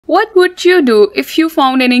What would you do if you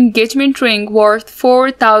found an engagement ring worth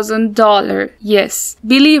 $4,000? Yes,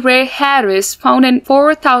 Billy Ray Harris found a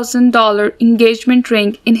 $4,000 engagement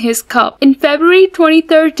ring in his cup. In February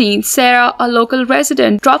 2013, Sarah, a local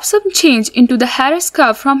resident, dropped some change into the Harris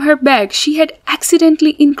cup from her bag. She had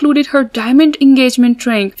accidentally included her diamond engagement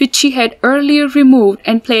ring, which she had earlier removed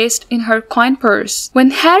and placed in her coin purse.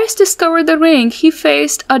 When Harris discovered the ring, he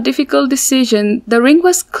faced a difficult decision. The ring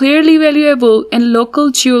was clearly valuable, and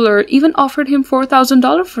local jeweler even offered him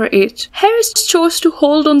 $4,000 for it. Harris chose to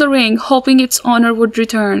hold on the ring, hoping its owner would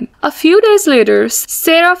return. A few days later,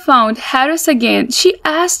 Sarah found Harris again. She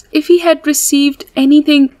asked if he had received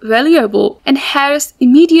anything valuable, and Harris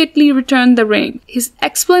immediately returned the ring. His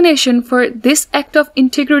explanation for this act of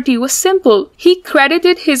integrity was simple. He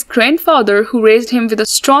credited his grandfather, who raised him with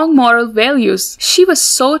strong moral values. She was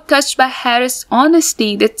so touched by Harris'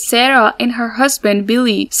 honesty that Sarah and her husband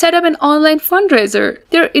Billy set up an online fundraiser.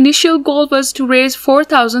 Their initial goal was to raise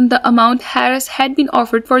 $4,000, the amount Harris had been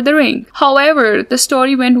offered for the ring. However, the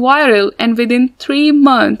story went viral, and within 3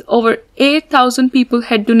 months, over 8,000 people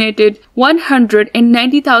had donated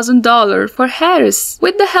 $190,000 for Harris.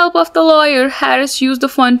 With the help of the lawyer, Harris used the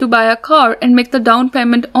fund to buy a car and make the down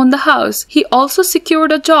payment on the house. He also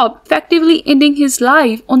secured a job, effectively ending his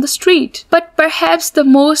life on the street. But perhaps the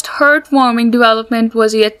most heartwarming development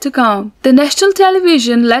was yet to come. The national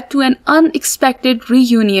television led to an unexpected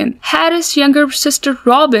reunion. Harris' younger sister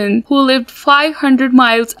Robin, who lived 500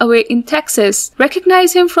 miles away in Texas,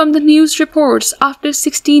 recognized him from the news reports after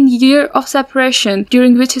 16 years of separation,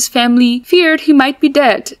 during which his family feared he might be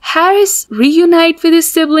dead. Harris reunited with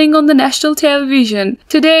his sibling on the national television.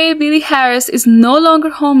 Today, Billy Harris is no longer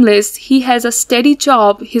homeless. He has a steady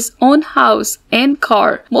job, his own house and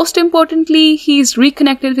car. Most importantly, he is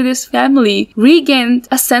reconnected with his family, regained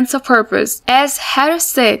a sense of purpose. As Harris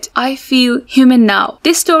said, "I feel human now."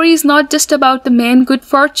 This story is not just about the man's good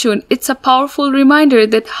fortune. It's a powerful reminder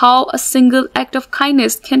that how a single act of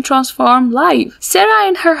kindness can transform life. Sarah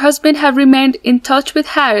and her husband have remained in touch with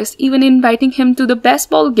Harris, even inviting him to the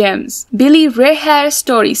baseball games. Billy Ray Harris'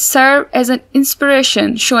 story serves as an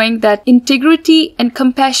inspiration, showing that integrity and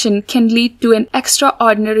compassion can lead to an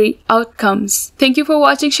extraordinary outcomes. Thank you for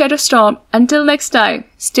watching Shadow Storm. Until next time,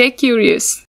 stay curious.